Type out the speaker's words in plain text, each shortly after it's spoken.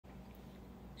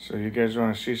So you guys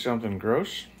want to see something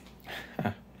gross?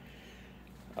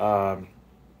 um,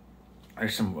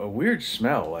 there's a weird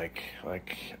smell. Like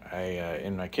I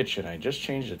in my kitchen. I just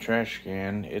changed the trash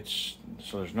can.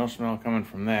 So there's no smell coming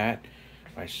from that.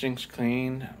 My sink's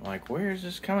clean. I'm like, where is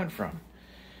this coming from?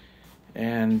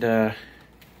 And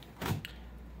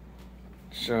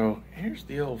so here's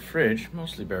the old fridge,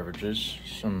 mostly beverages,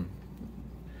 some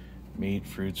meat,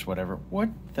 fruits, whatever. What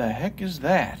the heck is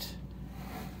that?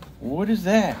 What is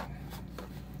that?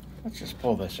 Let's just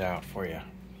pull this out for you.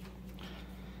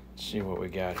 Let's see what we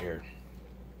got here.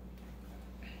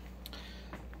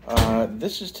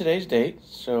 This is today's date,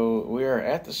 so we are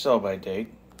at the sell-by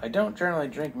date. I don't generally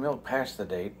drink milk past the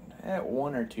date, at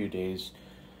 1 or 2 days,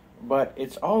 but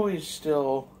it's always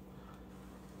still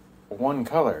one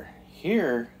color.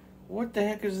 Here, what the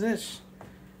heck is this?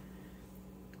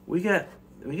 We got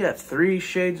 3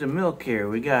 shades of milk here.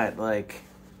 We got like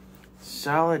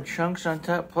solid chunks on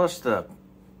top, plus the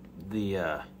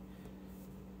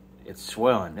it's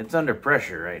swelling. It's under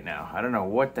pressure right now. I don't know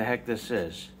what the heck this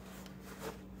is.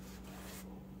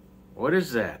 What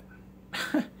is that?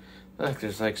 Look,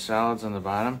 there's like solids on the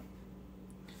bottom.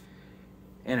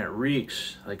 And it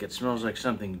reeks. Like it smells like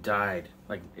something died.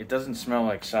 Like it doesn't smell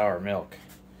like sour milk.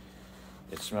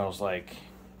 It smells like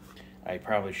I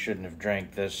probably shouldn't have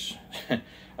drank this.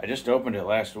 I just opened it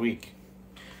last week.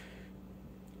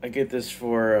 I get this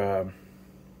for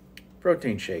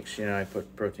protein shakes. You know, I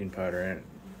put protein powder in it.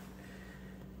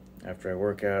 After I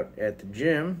work out at the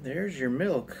gym, there's your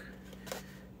milk.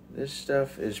 This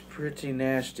stuff is pretty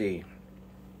nasty.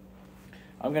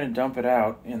 I'm going to dump it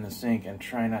out in the sink and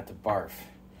try not to barf.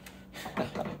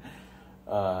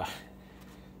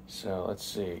 So let's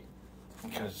see.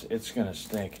 Because it's going to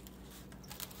stink.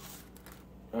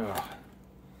 Oh.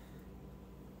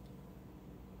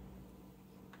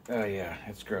 Oh yeah,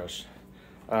 it's gross.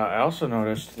 I also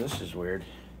noticed, this is weird.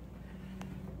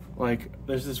 Like,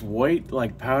 there's this white,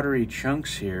 like, powdery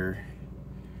chunks here.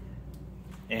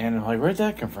 And I'm like, where'd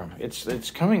that come from? It's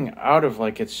coming out of,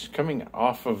 like, it's coming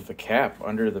off of the cap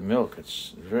under the milk.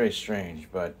 It's very strange,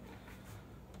 but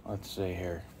let's see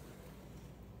here.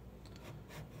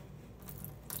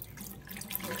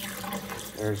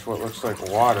 There's what looks like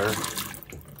water.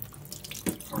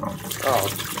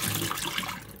 Oh.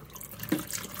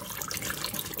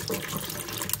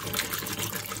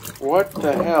 What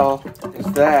the hell is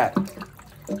that?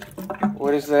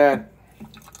 What is that?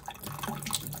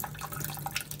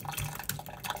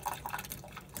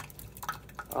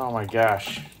 Oh my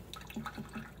gosh.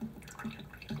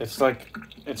 It's like,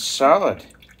 it's solid.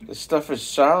 This stuff is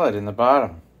solid in the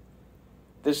bottom.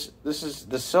 This is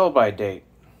the sell-by date.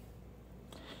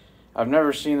 I've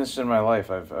never seen this in my life.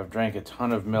 I've drank a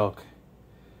ton of milk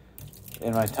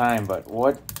in my time, but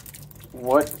what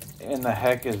in the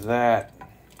heck is that?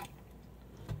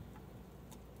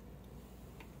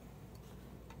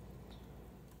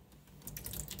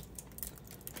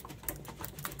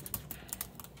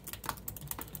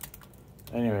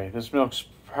 Anyway, this milk's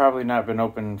probably not been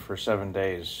open for 7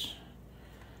 days.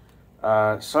 So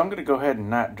I'm going to go ahead and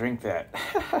not drink that.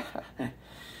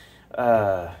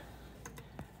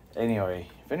 Anyway,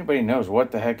 if anybody knows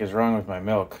what the heck is wrong with my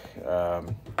milk,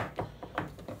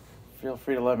 feel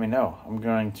free to let me know. I'm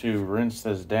going to rinse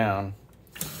this down.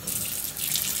 Let's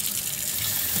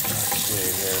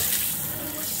see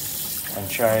here.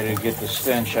 And try to get the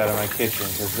stench out of my kitchen,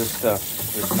 because this stuff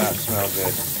does not smell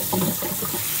good.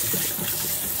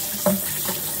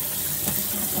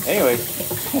 Anyway,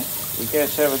 you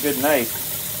guys have a good night.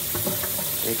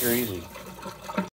 Take her easy.